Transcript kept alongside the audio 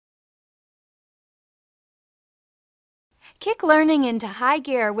Kick learning into high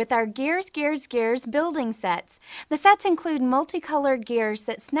gear with our Gears building sets. The sets include multicolored gears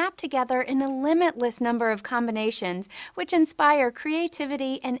that snap together in a limitless number of combinations, which inspire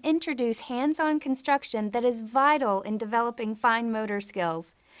creativity and introduce hands-on construction that is vital in developing fine motor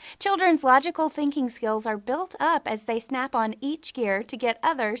skills. Children's logical thinking skills are built up as they snap on each gear to get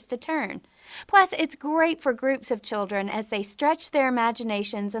others to turn. Plus, it's great for groups of children as they stretch their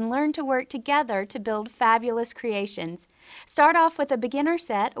imaginations and learn to work together to build fabulous creations. Start off with a beginner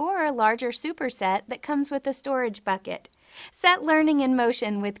set or a larger superset that comes with a storage bucket. Set learning in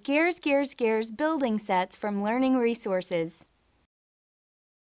motion with Gears building sets from Learning Resources.